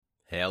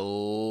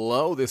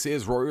Hello, this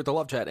is Rory with the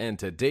Love Chat, and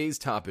today's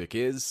topic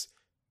is,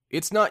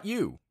 it's not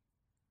you,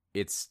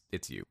 it's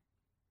you.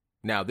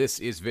 Now, this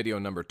is video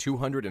number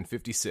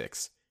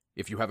 256.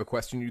 If you have a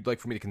question you'd like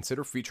for me to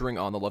consider featuring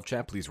on the Love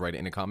Chat, please write it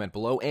in a comment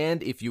below,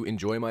 and if you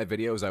enjoy my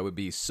videos, I would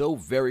be so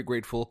very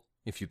grateful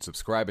if you'd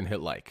subscribe and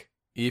hit like.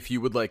 If you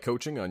would like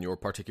coaching on your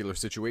particular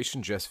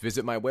situation, just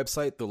visit my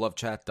website,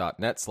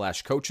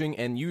 thelovechat.net/coaching,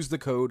 and use the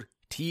code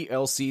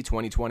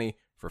TLC2020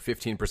 for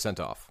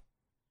 15% off.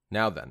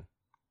 Now then.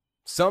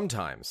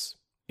 Sometimes,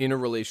 in a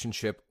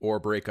relationship or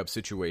breakup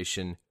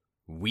situation,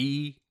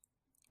 we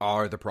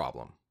are the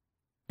problem.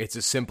 It's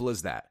as simple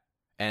as that.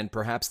 And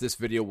perhaps this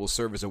video will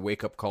serve as a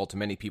wake-up call to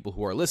many people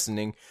who are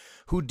listening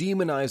who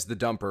demonize the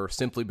dumper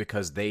simply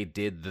because they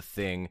did the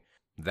thing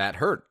that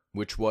hurt,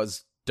 which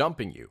was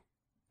dumping you.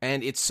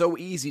 And it's so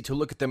easy to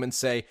look at them and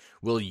say,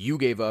 well, you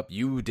gave up,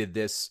 you did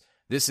this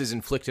is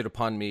inflicted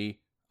upon me,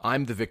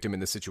 I'm the victim in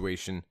this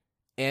situation,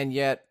 and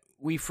yet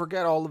we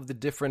forget all of the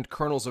different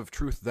kernels of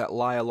truth that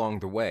lie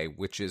along the way,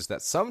 which is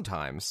that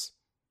sometimes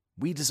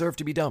we deserve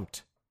to be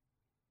dumped.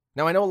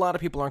 Now, I know a lot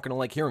of people aren't going to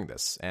like hearing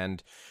this,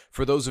 and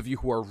for those of you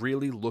who are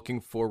really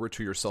looking forward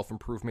to your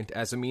self-improvement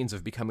as a means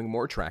of becoming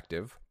more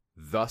attractive,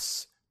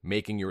 thus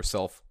making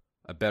yourself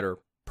a better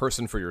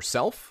person for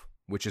yourself,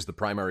 which is the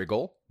primary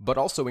goal, but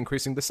also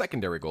increasing the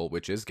secondary goal,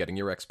 which is getting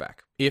your ex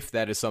back, if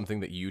that is something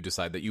that you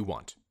decide that you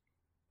want.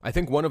 I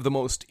think one of the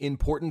most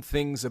important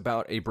things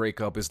about a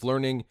breakup is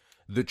learning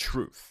the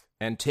truth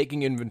and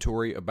taking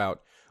inventory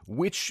about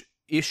which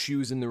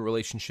issues in the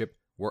relationship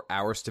were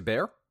ours to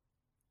bear,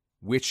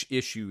 which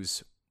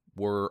issues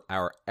were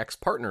our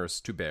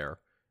ex-partners to bear,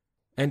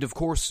 and of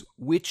course,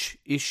 which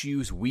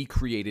issues we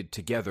created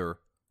together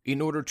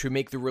in order to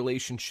make the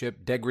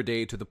relationship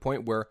degrade to the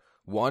point where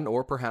one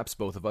or perhaps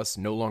both of us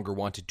no longer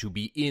wanted to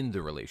be in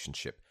the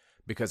relationship.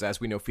 Because as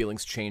we know,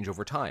 feelings change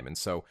over time. And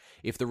so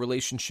if the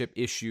relationship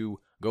issue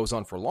goes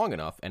on for long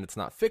enough and it's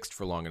not fixed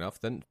for long enough,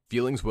 then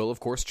feelings will,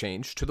 of course,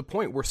 change to the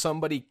point where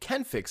somebody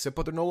can fix it,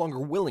 but they're no longer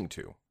willing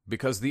to.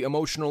 Because the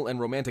emotional and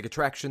romantic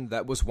attraction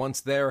that was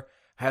once there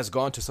has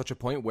gone to such a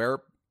point where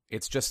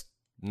it's just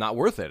not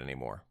worth it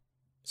anymore.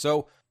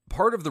 So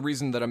part of the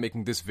reason that I'm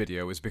making this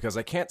video is because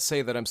I can't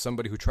say that I'm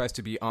somebody who tries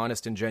to be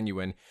honest and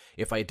genuine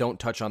if I don't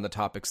touch on the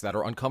topics that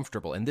are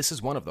uncomfortable, and this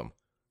is one of them.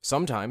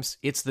 Sometimes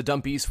it's the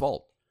dumpy's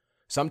fault.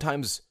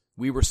 Sometimes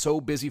we were so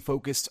busy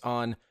focused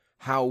on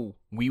how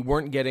we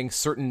weren't getting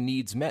certain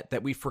needs met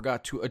that we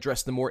forgot to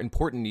address the more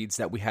important needs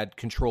that we had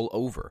control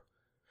over.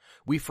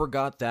 We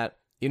forgot that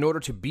in order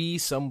to be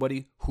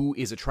somebody who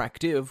is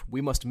attractive,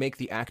 we must make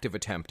the active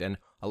attempt, and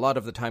a lot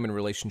of the time in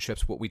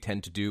relationships what we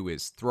tend to do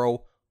is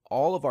throw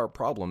all of our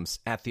problems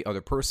at the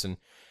other person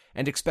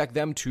and expect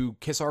them to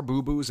kiss our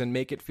boo-boos and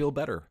make it feel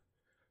better.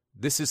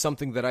 This is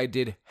something that I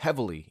did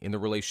heavily in the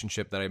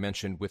relationship that I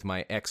mentioned with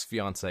my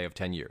ex-fiancé of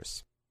 10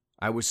 years.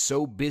 I was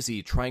so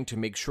busy trying to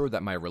make sure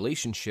that my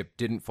relationship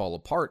didn't fall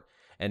apart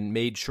and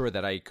made sure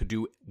that I could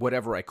do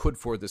whatever I could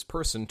for this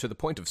person to the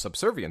point of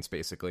subservience,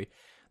 basically,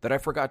 that I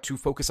forgot to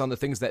focus on the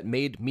things that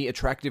made me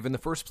attractive in the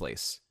first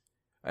place.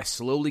 I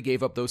slowly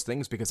gave up those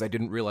things because I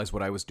didn't realize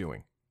what I was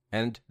doing.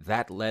 And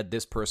that led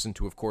this person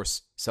to, of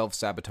course,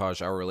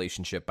 self-sabotage our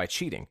relationship by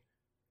cheating.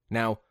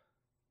 Now,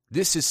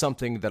 this is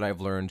something that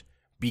I've learned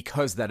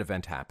because that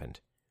event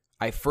happened.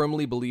 I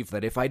firmly believe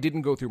that if I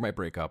didn't go through my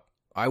breakup,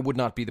 I would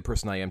not be the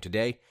person I am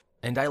today,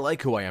 and I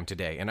like who I am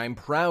today, and I'm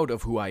proud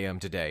of who I am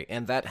today,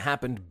 and that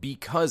happened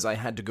because I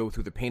had to go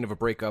through the pain of a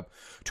breakup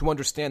to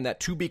understand that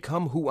to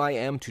become who I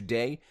am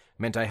today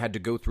meant I had to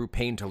go through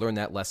pain to learn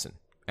that lesson,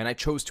 and I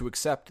chose to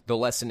accept the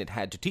lesson it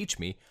had to teach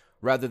me,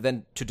 rather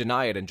than to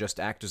deny it and just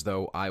act as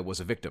though I was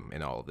a victim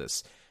in all of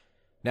this.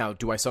 Now,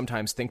 do I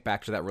sometimes think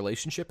back to that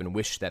relationship and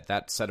wish that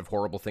that set of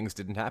horrible things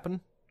didn't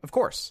happen? Of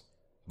course.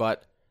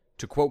 But,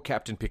 to quote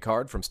Captain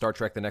Picard from Star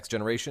Trek The Next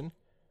Generation,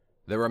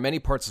 there are many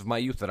parts of my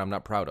youth that I'm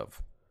not proud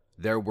of.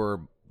 There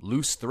were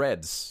loose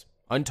threads,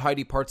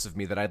 untidy parts of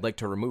me that I'd like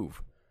to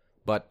remove.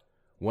 But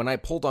when I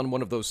pulled on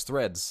one of those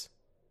threads,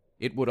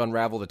 it would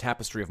unravel the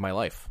tapestry of my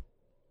life.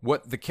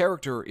 What the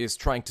character is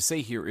trying to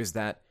say here is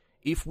that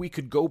if we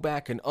could go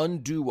back and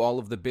undo all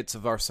of the bits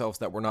of ourselves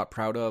that we're not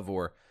proud of,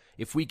 or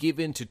if we give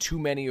in to too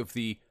many of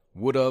the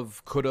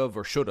would've, could've,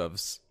 or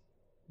should'ves,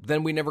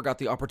 then we never got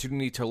the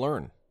opportunity to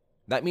learn.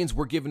 That means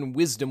we're given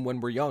wisdom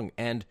when we're young,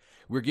 and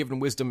we're given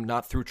wisdom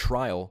not through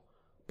trial,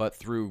 but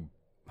through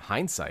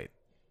hindsight.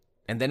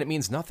 And then it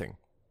means nothing.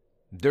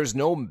 There's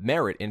no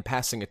merit in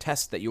passing a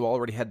test that you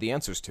already had the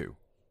answers to.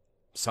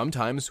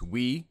 Sometimes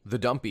we, the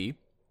dumpy,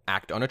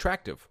 act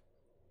unattractive.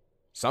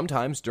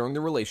 Sometimes during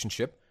the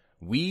relationship,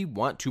 we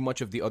want too much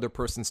of the other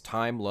person's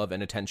time, love,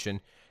 and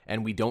attention,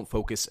 and we don't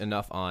focus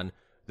enough on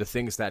the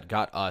things that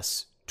got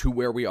us to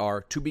where we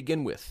are to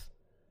begin with.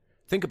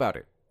 Think about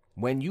it.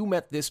 When you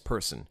met this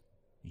person,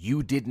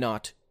 you did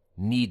not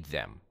need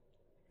them.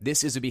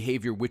 This is a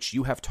behavior which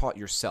you have taught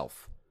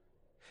yourself.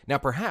 Now,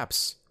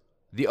 perhaps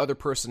the other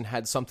person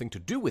had something to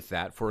do with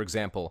that. For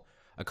example,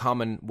 a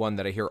common one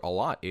that I hear a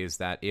lot is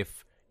that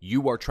if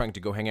you are trying to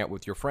go hang out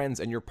with your friends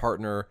and your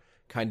partner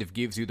kind of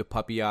gives you the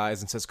puppy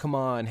eyes and says, come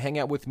on, hang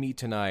out with me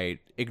tonight,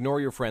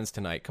 ignore your friends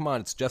tonight, come on,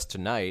 it's just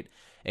tonight,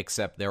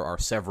 except there are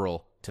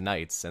several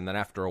tonights, and then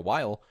after a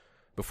while,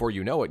 before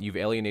you know it, you've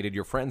alienated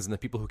your friends and the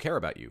people who care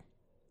about you.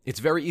 It's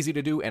very easy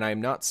to do, and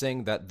I'm not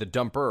saying that the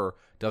dumper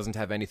doesn't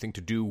have anything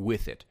to do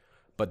with it,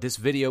 but this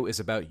video is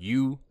about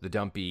you, the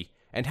dumpy,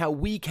 and how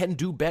we can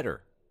do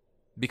better.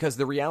 Because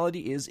the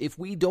reality is, if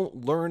we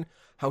don't learn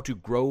how to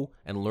grow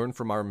and learn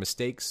from our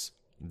mistakes,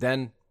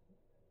 then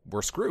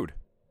we're screwed.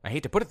 I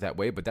hate to put it that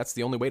way, but that's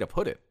the only way to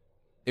put it.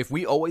 If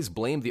we always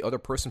blame the other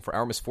person for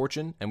our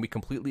misfortune and we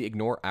completely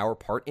ignore our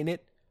part in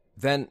it,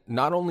 then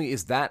not only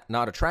is that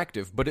not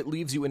attractive, but it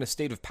leaves you in a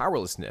state of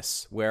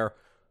powerlessness where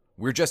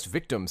we're just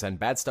victims and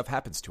bad stuff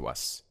happens to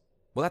us.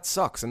 Well, that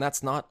sucks, and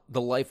that's not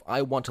the life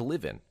I want to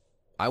live in.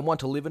 I want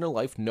to live in a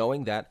life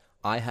knowing that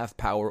I have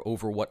power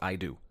over what I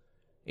do.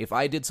 If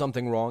I did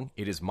something wrong,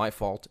 it is my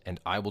fault, and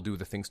I will do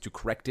the things to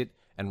correct it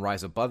and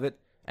rise above it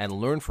and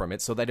learn from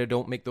it so that I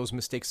don't make those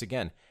mistakes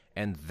again.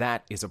 And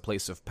that is a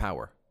place of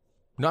power.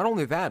 Not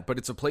only that, but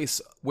it's a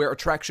place where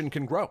attraction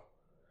can grow.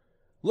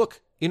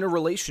 Look, in a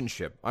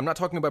relationship, I'm not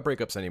talking about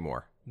breakups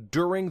anymore.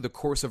 During the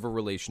course of a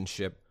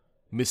relationship,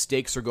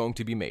 mistakes are going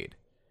to be made.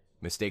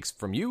 Mistakes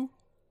from you,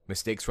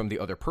 mistakes from the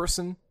other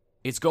person.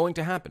 It's going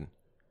to happen.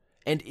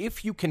 And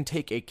if you can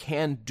take a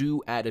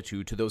can-do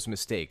attitude to those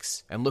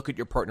mistakes and look at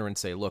your partner and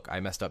say, look, I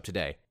messed up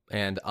today,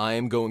 and I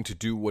am going to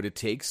do what it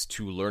takes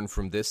to learn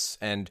from this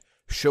and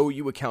show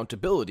you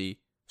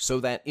accountability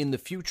so that in the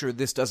future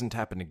this doesn't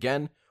happen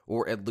again,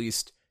 or at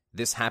least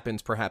this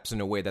happens perhaps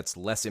in a way that's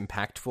less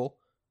impactful,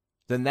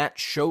 then that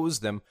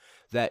shows them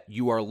that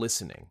you are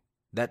listening.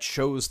 That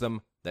shows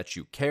them that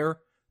you care.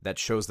 That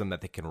shows them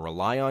that they can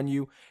rely on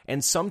you.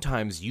 And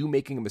sometimes you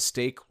making a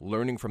mistake,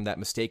 learning from that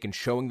mistake, and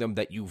showing them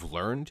that you've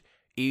learned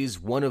is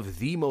one of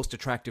the most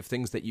attractive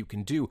things that you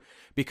can do,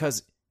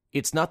 because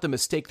it's not the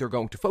mistake they're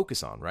going to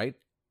focus on, right?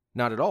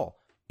 Not at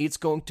all. It's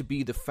going to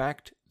be the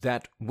fact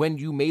that when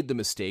you made the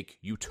mistake,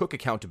 you took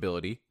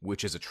accountability,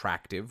 which is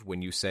attractive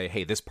when you say,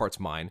 hey, this part's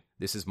mine,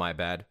 this is my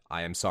bad,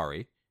 I am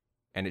sorry.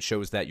 And it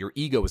shows that your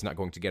ego is not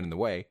going to get in the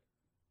way.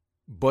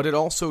 But it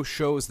also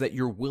shows that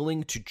you're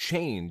willing to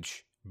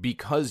change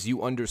because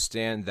you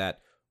understand that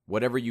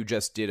whatever you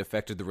just did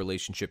affected the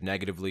relationship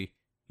negatively.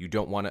 You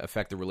don't want to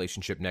affect the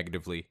relationship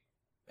negatively.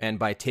 And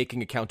by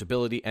taking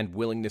accountability and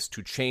willingness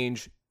to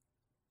change,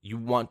 you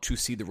want to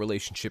see the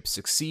relationship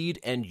succeed,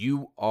 and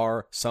you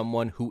are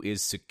someone who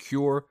is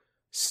secure,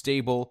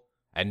 stable,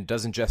 and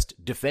doesn't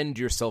just defend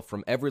yourself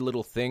from every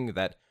little thing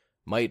that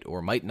might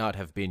or might not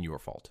have been your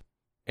fault.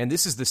 And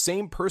this is the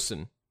same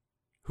person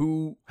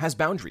who has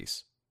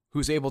boundaries,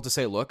 who's able to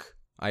say, look,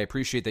 I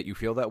appreciate that you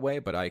feel that way,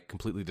 but I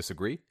completely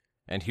disagree,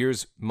 and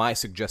here's my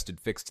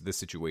suggested fix to this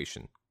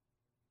situation.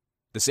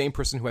 The same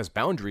person who has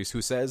boundaries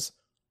who says,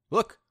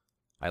 look,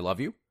 I love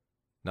you,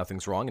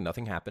 nothing's wrong and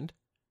nothing happened,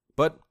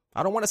 but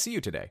I don't want to see you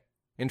today.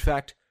 In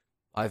fact,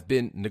 I've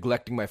been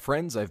neglecting my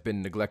friends, I've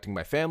been neglecting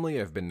my family,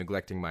 I've been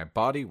neglecting my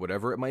body,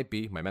 whatever it might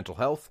be, my mental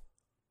health,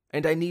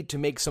 and I need to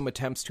make some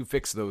attempts to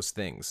fix those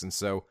things, and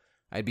so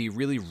I'd be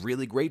really,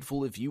 really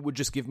grateful if you would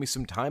just give me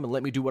some time and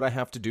let me do what I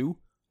have to do,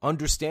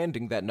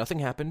 understanding that nothing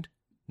happened,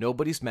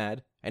 nobody's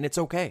mad, and it's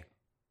okay.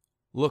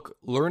 Look,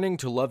 learning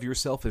to love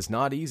yourself is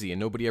not easy, and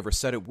nobody ever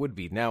said it would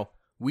be. Now,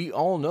 we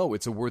all know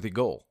it's a worthy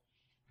goal.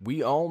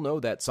 We all know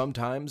that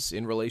sometimes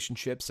in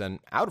relationships and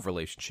out of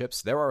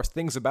relationships, there are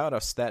things about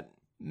us that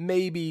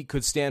maybe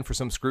could stand for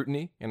some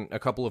scrutiny and a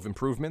couple of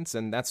improvements,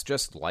 and that's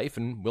just life,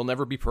 and we'll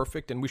never be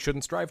perfect, and we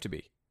shouldn't strive to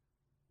be.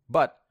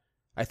 But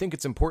I think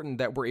it's important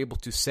that we're able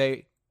to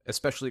say,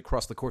 especially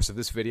across the course of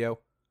this video,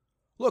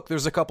 look,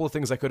 there's a couple of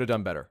things I could have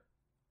done better.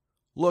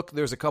 Look,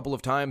 there's a couple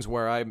of times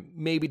where I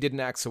maybe didn't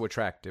act so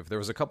attractive. There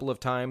was a couple of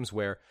times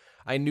where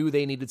I knew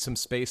they needed some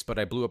space, but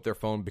I blew up their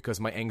phone because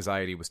my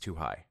anxiety was too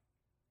high.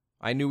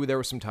 I knew there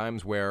were some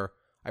times where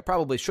I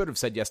probably should have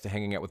said yes to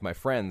hanging out with my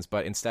friends,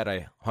 but instead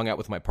I hung out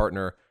with my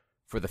partner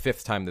for the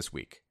 5th time this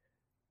week.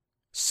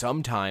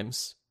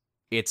 Sometimes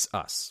it's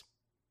us.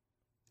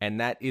 And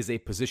that is a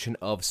position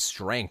of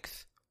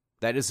strength.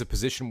 That is a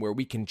position where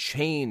we can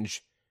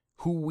change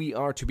who we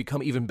are to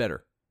become even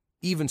better,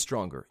 even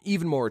stronger,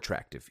 even more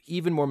attractive,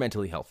 even more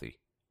mentally healthy.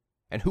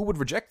 And who would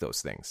reject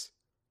those things?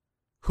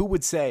 Who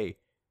would say,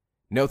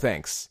 no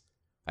thanks,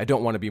 I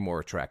don't want to be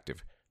more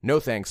attractive. No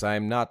thanks,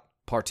 I'm not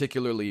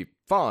particularly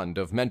fond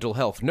of mental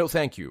health. No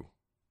thank you.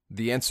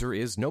 The answer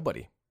is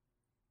nobody.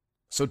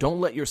 So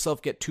don't let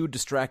yourself get too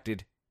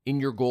distracted in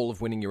your goal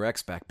of winning your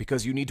ex back,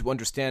 because you need to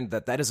understand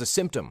that that is a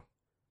symptom.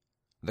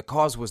 The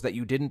cause was that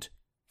you didn't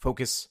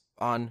focus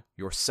on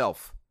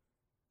yourself,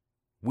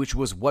 which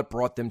was what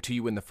brought them to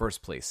you in the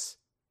first place.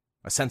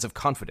 A sense of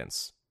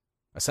confidence,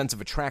 a sense of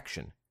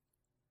attraction.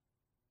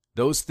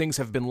 Those things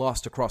have been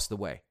lost across the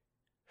way.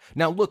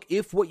 Now look,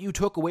 if what you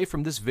took away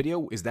from this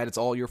video is that it's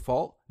all your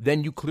fault,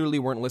 then you clearly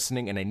weren't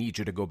listening, and I need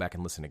you to go back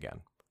and listen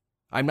again.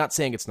 I'm not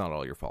saying it's not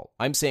all your fault.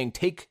 I'm saying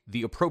take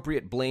the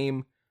appropriate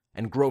blame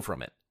and grow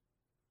from it.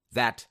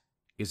 That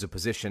is a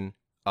position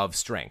of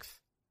strength.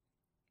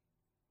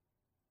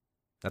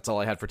 That's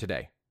all I had for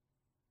today.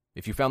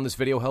 If you found this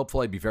video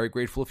helpful, I'd be very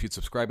grateful if you'd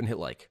subscribe and hit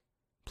like.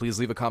 Please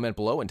leave a comment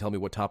below and tell me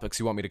what topics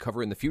you want me to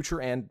cover in the future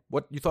and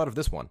what you thought of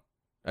this one.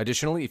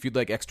 Additionally, if you'd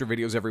like extra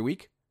videos every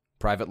week,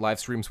 private live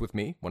streams with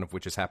me, one of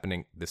which is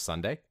happening this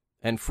Sunday,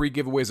 and free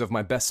giveaways of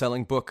my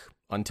best-selling book,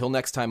 Until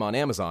Next Time on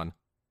Amazon,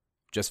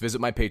 just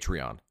visit my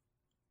Patreon.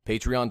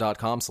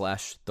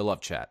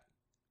 Patreon.com/thelovechat.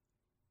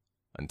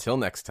 Until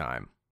next time.